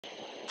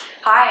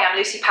Hi, I'm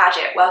Lucy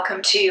Paget.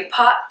 Welcome to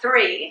part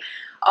 3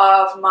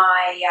 of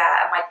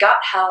my gut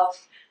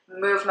health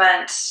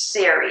movement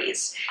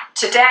series.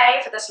 Today,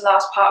 for this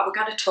last part, we're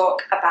going to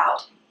talk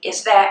about,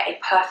 is there a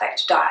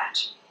perfect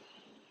diet?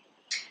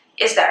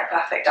 Is there a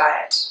perfect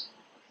diet?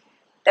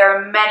 There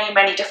are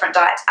many different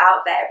diets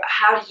out there, but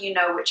how do you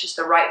know which is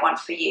the right one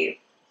for you?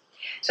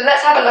 So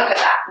let's have a look at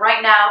that.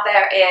 Right now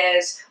there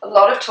is a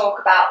lot of talk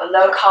about the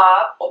low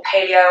carb or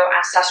paleo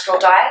ancestral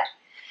diet.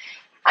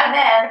 And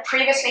then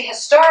previously,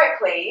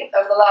 historically,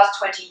 over the last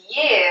 20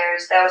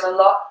 years, there was a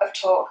lot of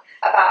talk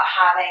about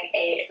having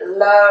a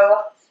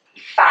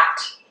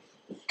low-fat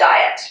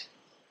diet.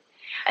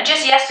 And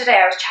just yesterday,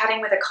 I was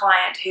chatting with a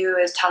client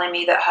who was telling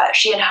me that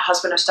she and her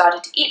husband have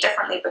started to eat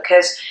differently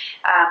because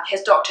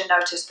his doctor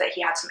noticed that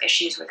he had some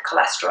issues with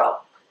cholesterol.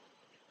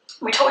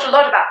 We talked a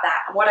lot about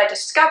that, and what I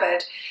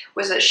discovered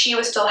was that she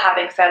was still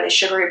having fairly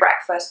sugary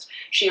breakfast.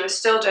 She was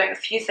still doing a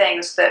few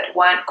things that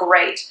weren't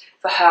great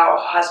for her or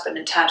her husband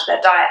in terms of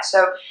their diet.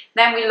 So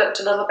then we looked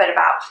a little bit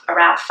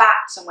around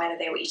fats and whether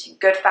they were eating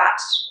good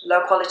fats,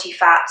 low quality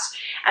fats,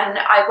 and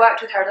I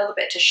worked with her a little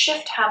bit to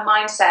shift her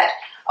mindset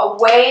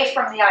away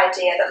from the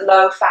idea that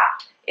low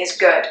fat is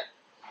good.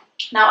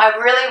 Now, I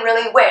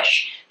really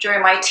wish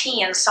during my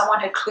teens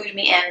someone had clued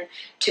me in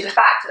to the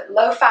fact that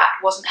low fat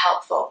wasn't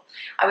helpful.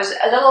 I was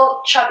a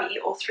little chubby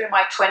all through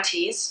my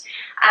 20s,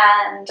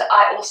 and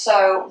I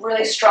also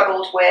really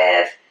struggled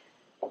with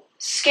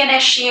skin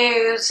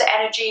issues,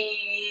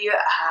 energy,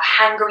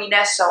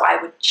 hangriness, so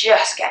I would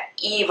just get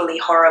evilly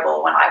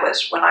horrible when I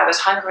was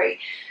hungry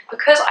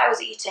because I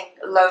was eating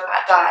a low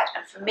fat diet,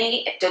 and for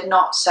me it did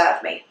not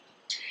serve me.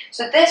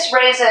 So this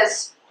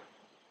raises,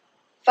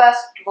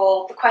 first of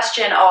all, the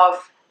question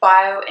of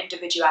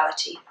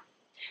bio-individuality.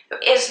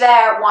 Is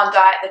there one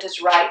diet that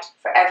is right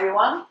for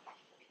everyone?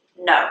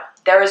 No,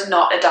 there is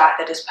not a diet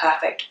that is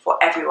perfect for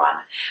everyone,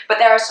 but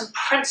there are some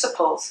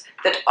principles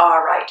that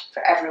are right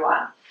for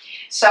everyone.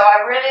 So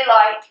I really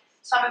like,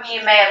 some of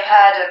you may have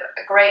heard of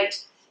a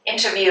great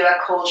interviewer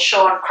called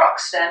Sean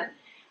Croxton,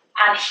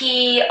 and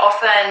he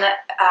often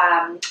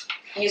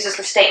uses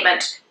the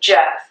statement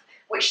JERF,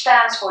 which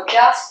stands for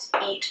Just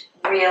Eat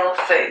Real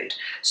Food.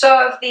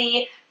 So of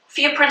the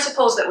few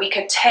principles that we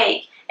could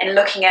take in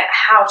looking at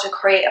how to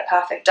create a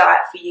perfect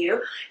diet for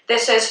you,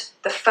 this is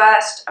the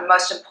first and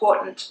most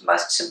important,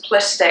 most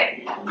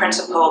simplistic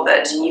principle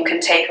that you can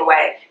take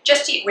away.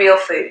 Just eat real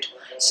food.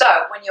 So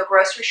when you're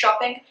grocery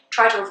shopping,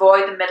 try to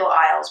avoid the middle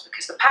aisles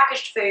because the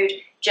packaged food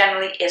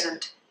generally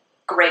isn't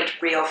great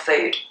real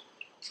food.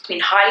 It's been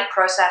highly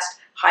processed,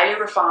 highly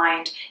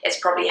refined, it's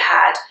probably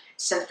had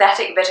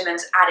synthetic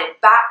vitamins added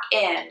back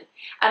in,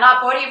 and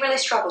our body really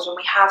struggles when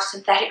we have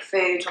synthetic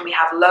foods, when we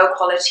have low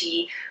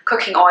quality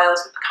cooking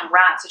oils that become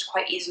rancid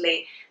quite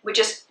easily. We're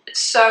just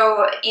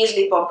so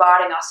easily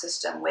bombarding our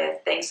system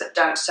with things that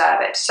don't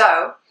serve it.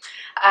 So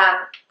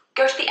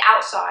go to the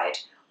outside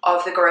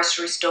of the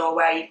grocery store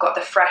where you've got the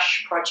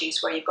fresh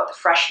produce, where you've got the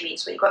fresh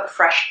meats, where you've got the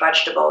fresh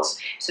vegetables.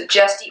 So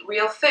just eat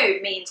real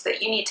food means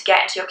that you need to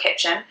get into your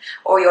kitchen,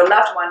 or your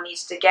loved one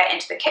needs to get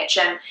into the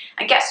kitchen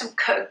and get some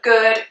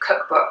good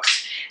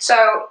cookbooks.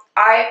 So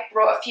I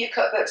brought a few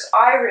cookbooks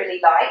I really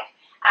like,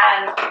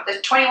 and the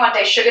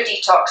 21-day sugar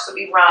detox that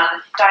we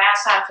run, Diane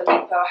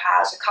Sanfilippo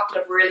has a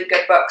couple of really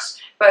good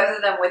books, both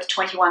of them with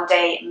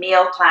 21-day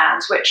meal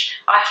plans, which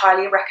I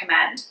highly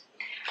recommend.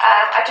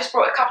 I just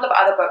brought a couple of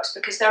other books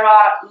because there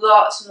are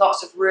lots and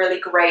lots of really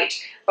great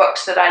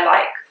books that I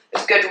like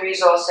with good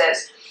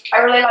resources. I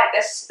really like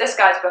this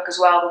guy's book as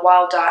well, The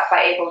Wild Diet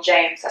by Abel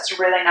James. That's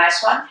a really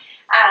nice one.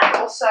 And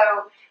also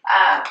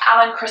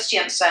Alan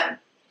Christiansen.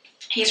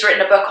 He's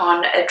written a book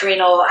on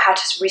how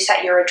to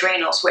reset your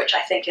adrenals, which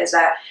I think is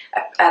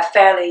a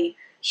fairly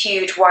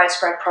huge,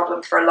 widespread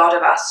problem for a lot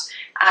of us.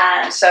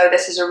 And so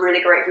this is a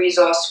really great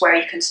resource where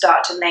you can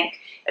start to link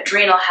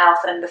adrenal health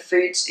and the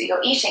foods that you're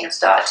eating and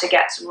start to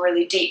get some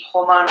really deep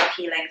hormonal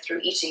healing through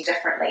eating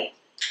differently.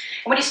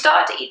 And when you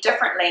start to eat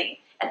differently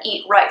and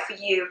eat right for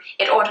you,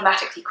 it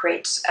automatically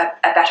creates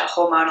a better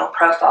hormonal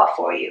profile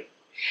for you.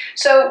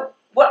 So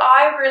what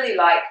I really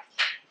like,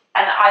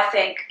 and I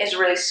think is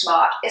really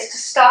smart, is to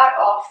start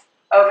off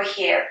over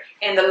here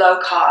in the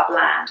low carb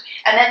land,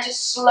 and then to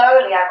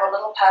slowly, I've got a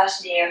little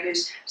person here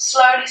who's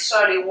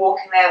slowly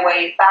walking their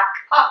way back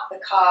up the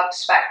carb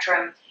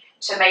spectrum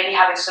to maybe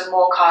having some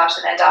more carbs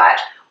in their diet,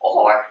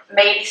 or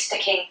maybe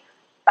sticking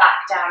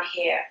back down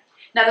here.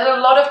 Now, there's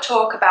a lot of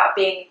talk about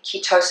being in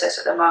ketosis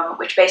at the moment,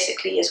 which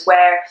basically is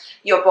where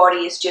your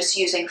body is just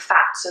using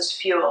fats as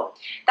fuel.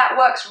 That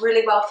works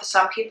really well for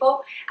some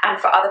people, and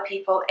for other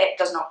people it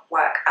does not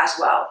work as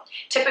well.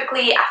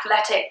 Typically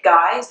athletic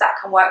guys that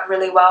can work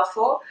really well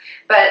for,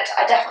 but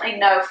I definitely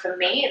know for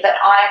me that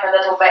I'm a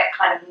little bit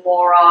kind of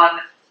more on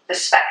the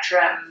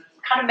spectrum,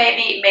 kind of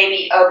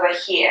maybe over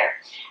here.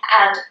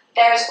 And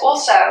there's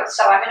also,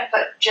 so I'm going to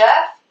put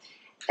JERF,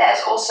 there's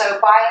also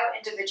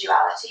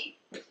bio-individuality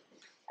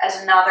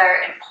as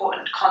another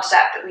important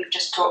concept that we've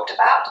just talked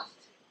about.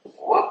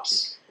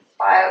 Whoops,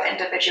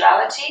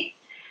 bio-individuality.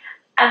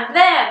 And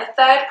then the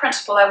third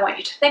principle I want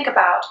you to think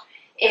about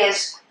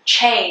is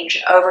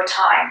change over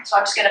time. So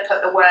I'm just going to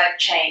put the word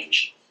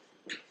change.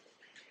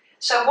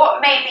 So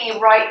what may be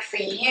right for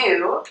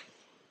you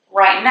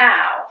right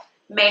now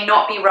may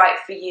not be right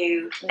for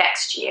you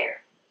next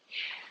year.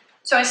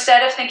 So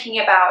instead of thinking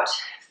about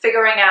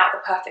figuring out the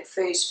perfect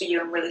foods for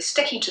you and really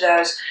sticking to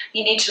those,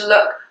 you need to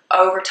look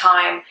over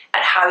time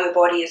at how your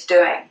body is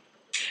doing.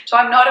 So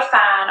I'm not a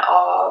fan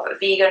of a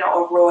vegan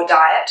or raw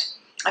diet.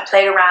 I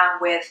played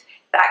around with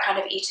that kind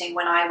of eating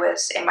when I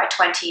was in my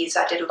 20s.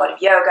 I did a lot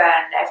of yoga,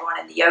 and everyone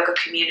in the yoga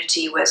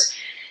community was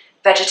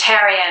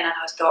vegetarian, and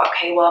I thought,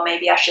 okay, well,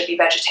 maybe I should be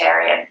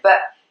vegetarian, but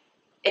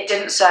it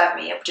didn't serve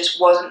me. It just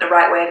wasn't the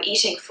right way of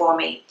eating for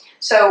me.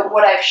 So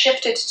what I've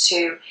shifted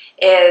to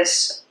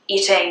is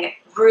eating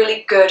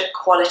really good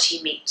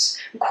quality meats.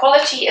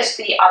 Quality is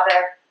the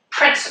other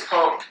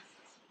principle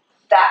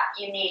that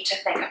you need to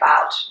think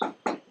about.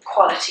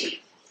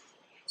 Quality.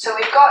 So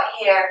we've got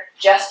here,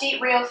 just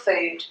eat real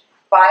food,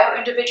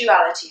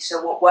 bio-individuality,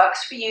 so what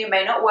works for you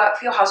may not work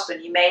for your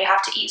husband. You may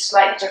have to eat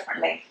slightly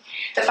differently.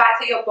 The fact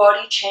that your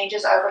body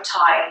changes over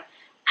time,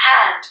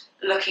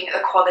 and looking at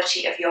the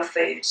quality of your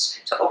foods.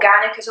 So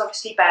organic is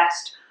obviously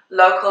best,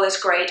 local is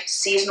great,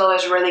 seasonal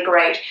is really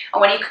great,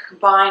 and when you can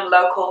combine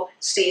local,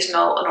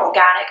 seasonal, and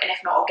organic, and if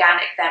not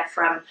organic, then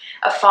from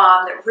a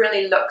farm that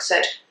really looks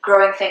at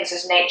growing things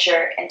as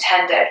nature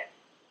intended,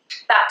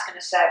 that's going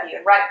to serve you.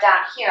 And right down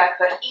here I've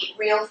put eat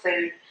real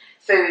food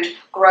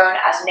grown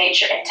as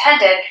nature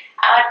intended,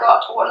 and I've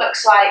got what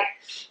looks like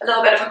a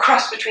little bit of a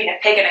cross between a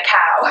pig and a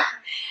cow.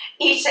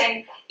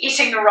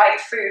 eating the right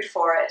food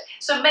for it.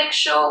 So make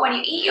sure when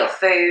you eat your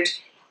food,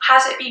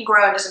 has it been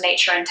grown as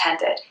nature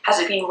intended? Has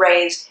it been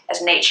raised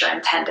as nature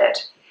intended?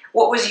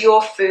 What was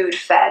your food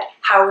fed?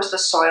 How was the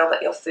soil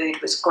that your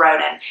food was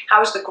grown in? How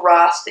was the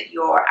grass that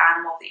your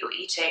animal that you're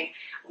eating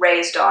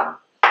raised on?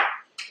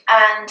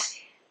 And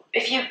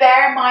if you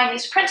bear in mind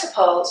these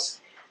principles,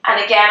 and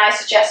again, I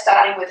suggest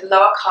starting with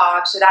lower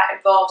carbs, so that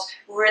involves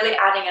really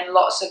adding in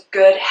lots of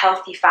good,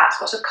 healthy fats,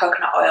 lots of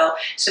coconut oil,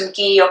 some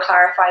ghee or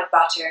clarified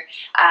butter,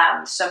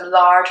 some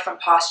lard from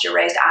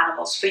pasture-raised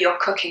animals for your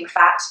cooking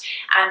fats,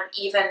 and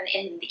even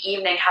in the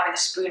evening, having a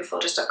spoonful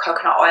just of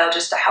coconut oil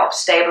just to help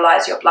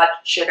stabilize your blood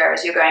sugar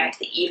as you're going into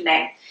the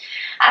evening.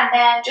 And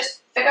then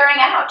just figuring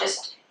out,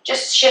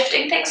 just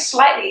shifting things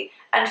slightly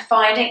and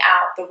finding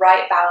out the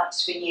right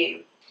balance for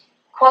you.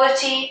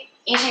 Quality,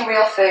 eating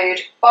real food,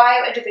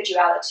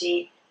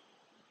 bio-individuality,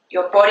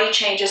 your body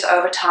changes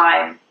over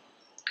time,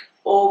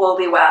 all will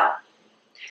be well.